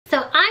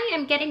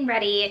am getting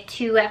ready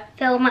to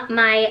film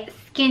my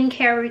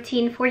skincare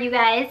routine for you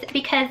guys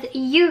because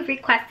you've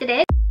requested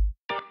it.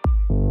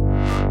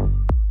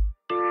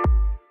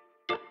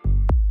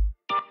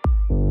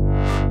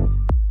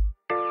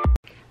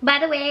 By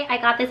the way, I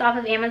got this off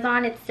of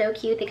Amazon. It's so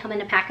cute. They come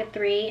in a pack of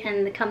 3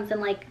 and it comes in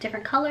like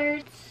different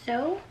colors.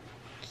 So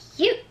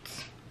cute.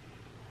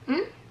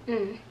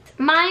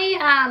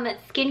 My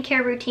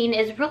skincare routine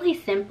is really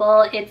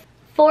simple. It's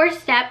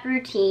 4-step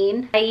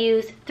routine. I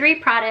use 3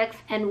 products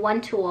and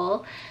 1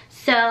 tool.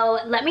 So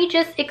let me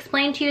just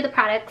explain to you the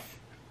products.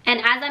 And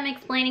as I'm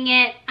explaining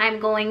it, I'm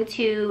going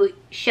to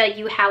show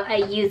you how I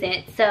use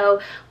it.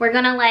 So we're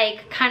gonna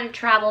like kind of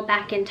travel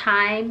back in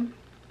time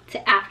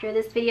to after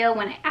this video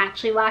when I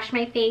actually wash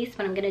my face,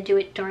 but I'm gonna do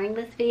it during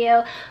this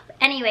video.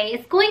 Anyway,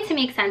 it's going to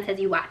make sense as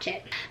you watch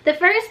it. The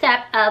first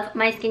step of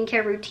my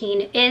skincare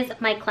routine is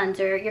my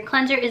cleanser. Your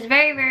cleanser is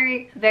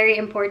very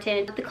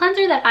important. The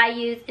cleanser that I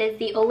use is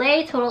the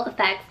Olay Total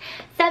Effects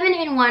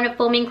 7-in-1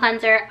 Foaming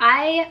Cleanser.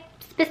 I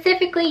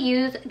specifically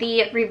use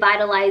the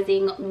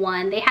revitalizing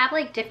one. They have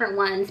like different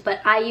ones,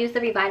 but I use the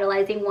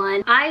revitalizing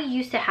one. I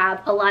used to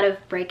have a lot of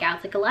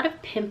breakouts, like a lot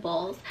of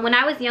pimples. When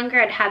I was younger,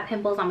 I'd have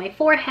pimples on my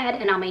forehead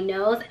and on my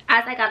nose.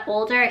 As I got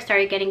older, I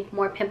started getting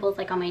more pimples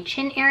like on my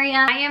chin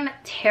area. I am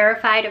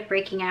terrified of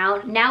breaking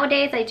out.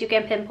 Nowadays, I do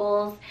get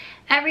pimples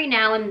every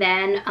now and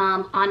then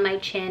on my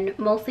chin,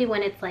 mostly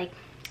when it's like,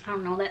 I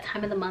don't know, that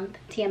time of the month,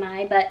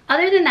 TMI. But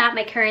other than that,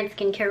 my current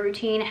skincare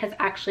routine has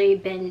actually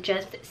been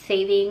just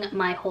saving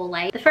my whole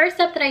life. The first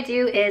step that I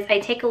do is I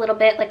take a little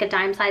bit, like a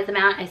dime size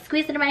amount, I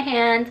squeeze it in my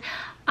hand,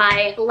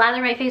 I lather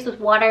my face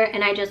with water,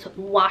 and I just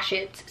wash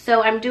it.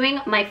 So I'm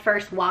doing my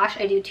first wash.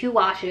 I do 2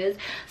 washes.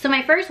 So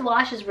my first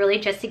wash is really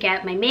just to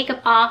get my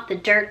makeup off, the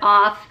dirt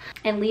off,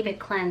 and leave it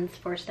cleansed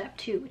for step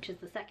 2, which is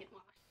the second wash.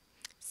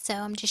 So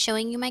I'm just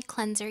showing you my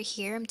cleanser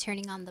here. I'm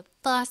turning on the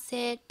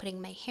faucet,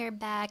 putting my hair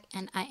back,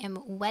 and I am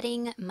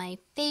wetting my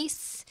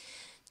face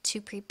to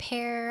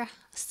prepare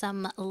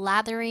some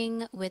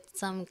lathering with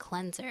some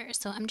cleanser.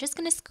 So I'm just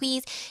gonna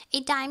squeeze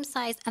a dime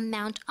size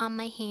amount on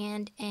my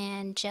hand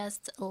and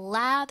just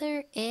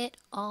lather it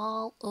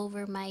all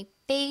over my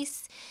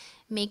face.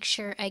 Make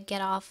sure I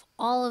get off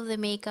all of the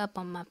makeup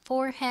on my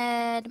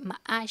forehead, my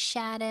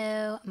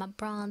eyeshadow, my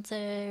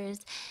bronzers,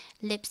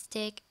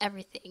 lipstick,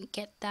 everything.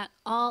 Get that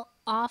all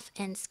off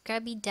and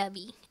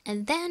scrubby-dubby.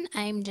 And then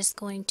I'm just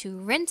going to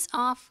rinse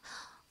off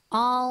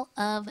all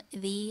of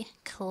the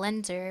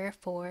cleanser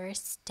for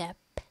step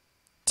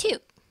 2.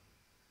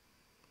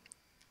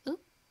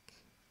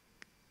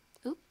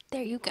 Oop,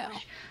 there you go.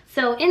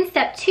 So in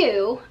step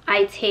 2,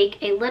 I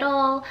take a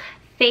little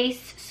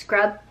face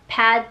scrub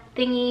pad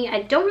thingy.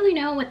 I don't really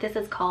know what this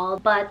is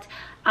called, but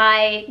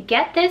I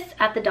get this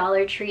at the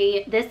Dollar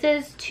Tree. This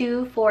is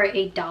 2 for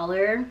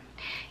 $1.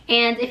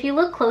 And if you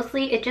look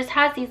closely, it just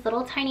has these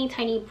little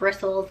tiny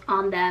bristles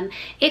on them.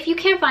 If you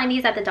can't find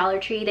these at the Dollar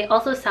Tree, they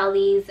also sell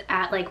these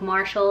at like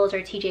Marshall's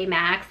or TJ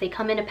Maxx. They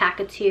come in a pack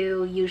of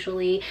 2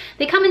 usually.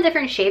 They come in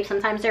different shapes.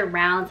 Sometimes they're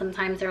round,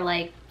 sometimes they're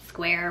like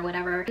square or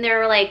whatever. And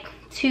they're like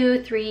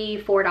 $2,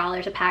 $3,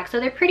 $4 a pack, so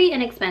they're pretty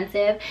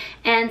inexpensive.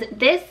 And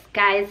this,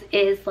 guys,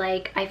 is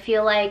like, I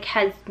feel like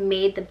has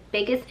made the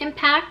biggest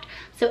impact.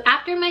 So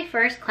after my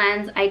first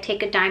cleanse, I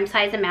take a dime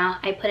size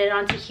amount, I put it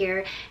onto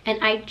here,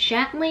 and I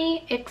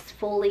gently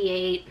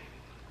exfoliate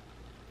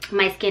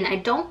my skin. I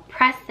don't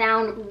press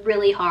down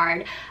really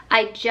hard.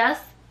 I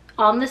just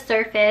on the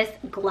surface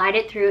glide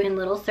it through in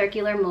little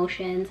circular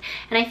motions,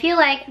 and I feel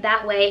like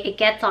that way it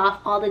gets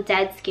off all the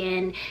dead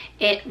skin.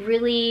 It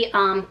really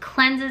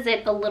cleanses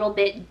it a little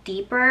bit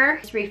deeper.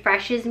 It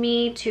refreshes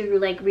me to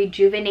like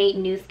rejuvenate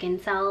new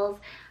skin cells.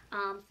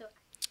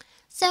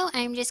 So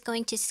I'm just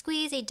going to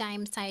squeeze a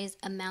dime size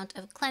amount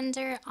of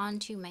cleanser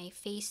onto my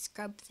face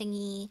scrub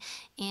thingy,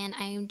 and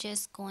I'm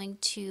just going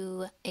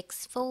to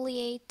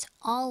exfoliate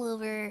all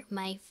over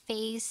my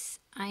face.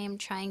 I am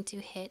trying to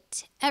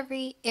hit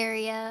every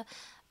area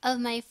of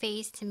my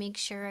face to make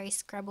sure I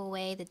scrub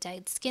away the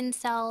dead skin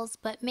cells,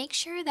 but make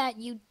sure that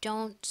you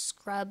don't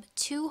scrub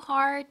too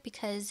hard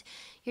because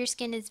your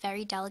skin is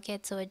very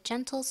delicate, so a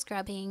gentle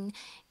scrubbing.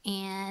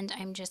 And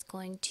I'm just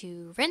going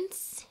to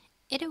rinse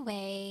it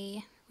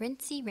away.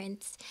 Rinsey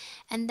rinse,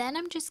 and then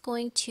I'm just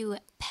going to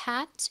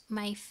pat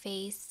my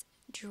face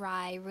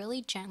dry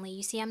really gently.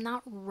 You see, I'm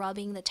not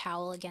rubbing the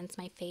towel against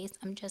my face.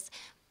 I'm just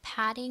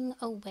patting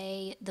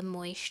away the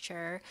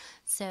moisture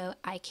so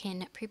I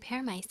can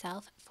prepare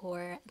myself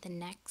for the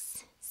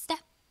next step.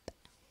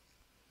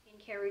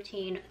 Skincare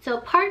routine.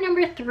 So part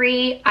number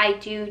 3, I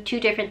do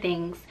 2 different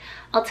things.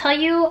 I'll tell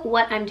you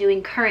what I'm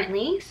doing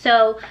currently.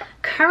 So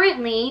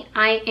currently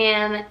I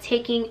am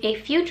taking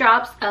a few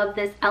drops of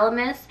this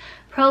Elemis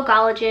Pro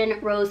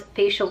Collagen Rose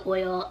Facial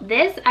Oil.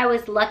 This I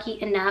was lucky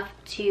enough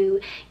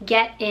to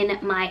get in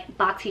my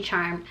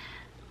BoxyCharm.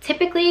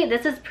 Typically,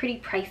 this is pretty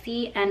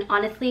pricey, and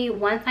honestly,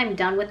 once I'm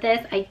done with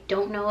this, I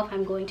don't know if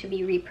I'm going to be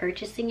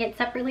repurchasing it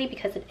separately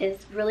because it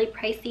is really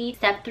pricey.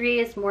 Step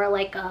 3 is more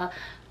like a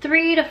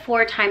 3 to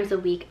 4 times a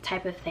week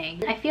type of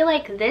thing. I feel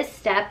like this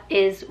step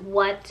is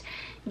what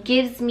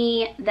gives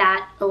me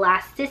that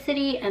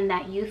elasticity and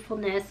that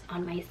youthfulness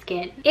on my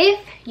skin. If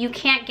you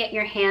can't get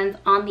your hands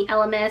on the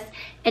LMS,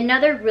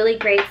 another really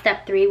great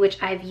step 3,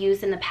 which I've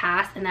used in the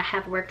past and that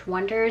have worked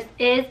wonders,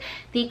 is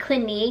the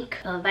Clinique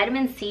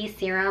vitamin C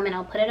serum, and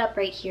I'll put it up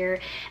right here.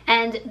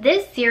 And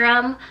this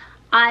serum,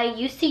 I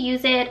used to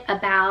use it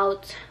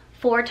about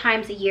 4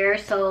 times a year,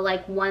 so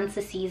like once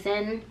a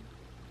season.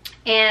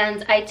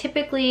 And I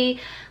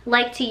typically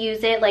like to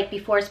use it like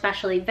before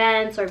special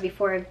events or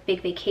before a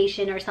big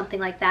vacation or something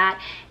like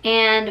that.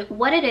 And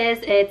what it is,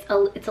 it's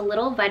a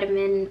little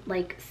vitamin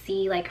like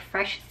C, like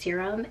fresh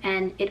serum,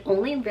 and it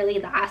only really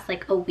lasts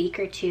like a week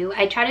or 2.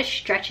 I try to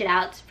stretch it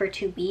out for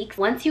 2 weeks.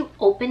 Once you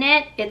open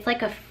it, it's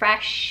like a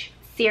fresh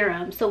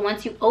serum, so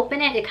once you open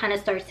it, it kind of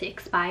starts to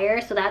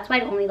expire, so that's why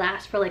it only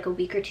lasts for like a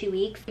week or 2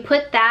 weeks. You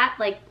put that,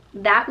 like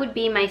that would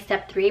be my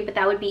step 3, but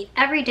that would be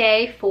every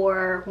day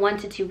for 1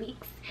 to 2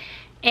 weeks.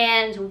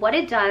 And what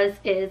it does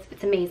is,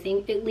 it's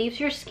amazing. It leaves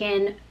your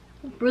skin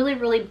really,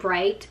 really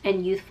bright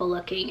and youthful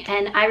looking.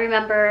 And I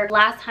remember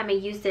last time I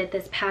used it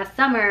this past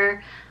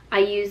summer,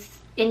 and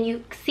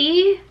you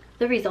see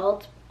the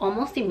results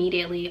almost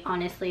immediately,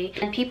 honestly.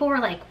 And people were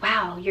like,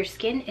 wow, your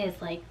skin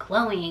is like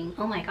glowing,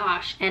 oh my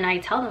gosh. And I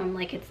tell them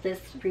like it's this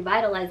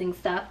revitalizing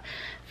stuff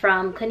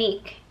from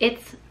Clinique.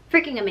 It's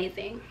freaking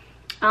amazing.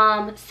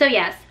 So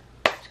yes,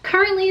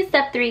 currently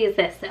step 3 is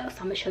this though, so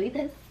I'm gonna show you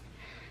this.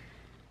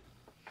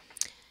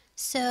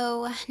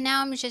 So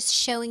now I'm just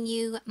showing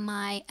you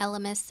my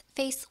LMS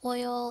face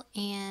oil,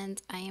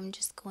 and I am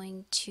just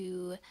going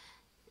to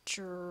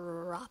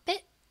drop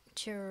it,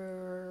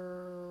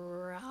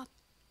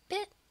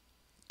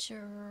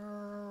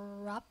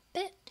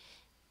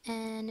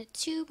 and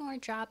 2 more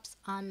drops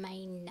on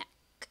my neck.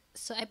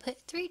 So I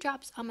put 3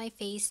 drops on my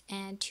face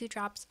and 2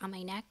 drops on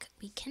my neck.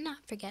 We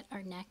cannot forget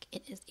our neck.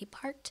 It is a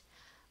part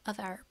of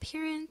our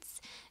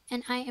appearance,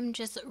 and I am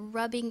just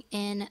rubbing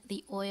in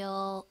the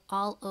oil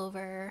all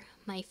over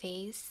my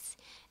face,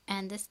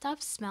 and this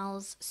stuff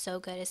smells so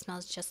good. It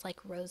smells just like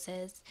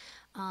roses.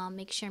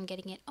 Make sure I'm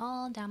getting it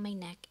all down my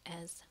neck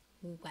as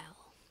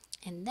well,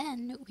 and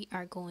then we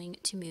are going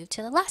to move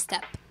to the last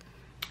step.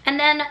 And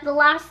then the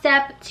last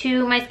step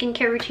to my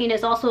skincare routine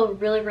is also a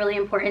really, really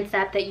important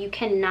step that you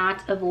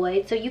cannot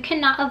avoid. So you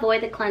cannot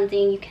avoid the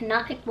cleansing, you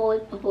cannot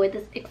avoid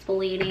this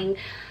exfoliating.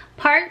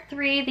 Part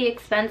 3, the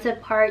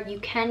expensive part, you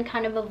can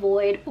kind of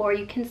avoid, or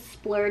you can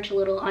splurge a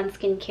little on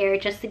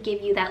skincare just to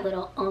give you that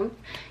little oomph,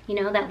 you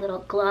know, that little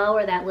glow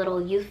or that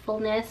little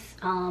youthfulness,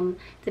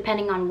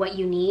 depending on what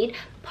you need.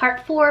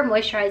 Part 4,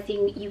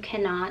 moisturizing, you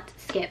cannot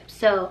skip.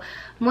 So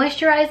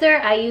moisturizer,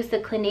 I use the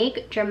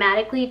Clinique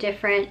Dramatically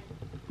Different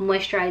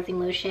moisturizing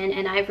lotion,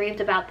 and I've raved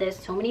about this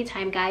so many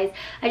times, guys.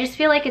 I just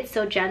feel like it's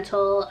so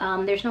gentle.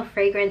 There's no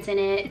fragrance in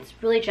it. It's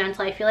really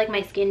gentle. I feel like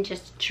my skin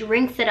just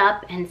drinks it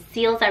up and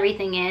seals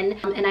everything in,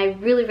 and I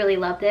really, really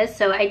love this.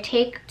 So I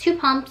take 2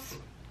 pumps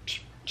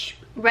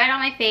right on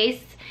my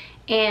face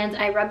and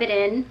I rub it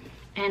in,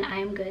 and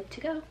I'm good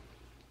to go.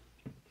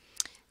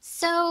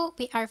 So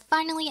we are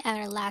finally at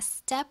our last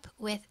step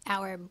with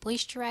our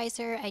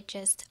moisturizer. I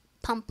just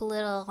pump a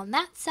little on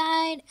that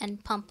side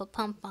and pump a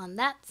pump on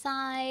that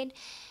side,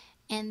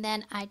 and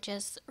then I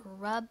just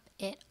rub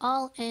it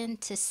all in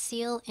to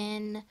seal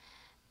in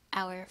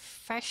our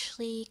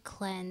freshly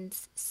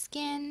cleansed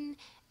skin.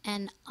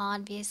 And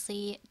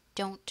obviously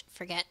don't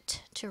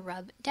forget to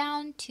rub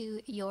down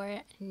to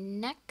your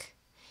neck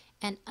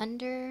and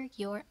under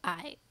your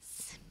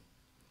eyes.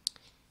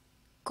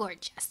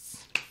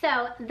 Gorgeous.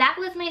 So that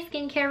was my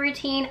skincare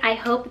routine. I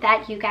hope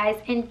that you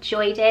guys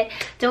enjoyed it.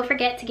 Don't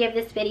forget to give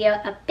this video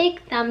a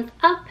big thumbs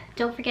up.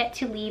 Don't forget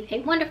to leave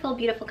a wonderful,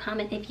 beautiful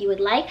comment if you would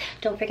like.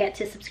 Don't forget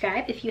to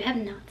subscribe if you have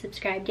not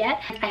subscribed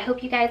yet. I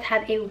hope you guys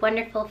have a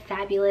wonderful,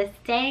 fabulous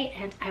day,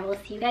 and I will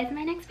see you guys in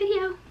my next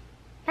video.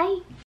 Bye.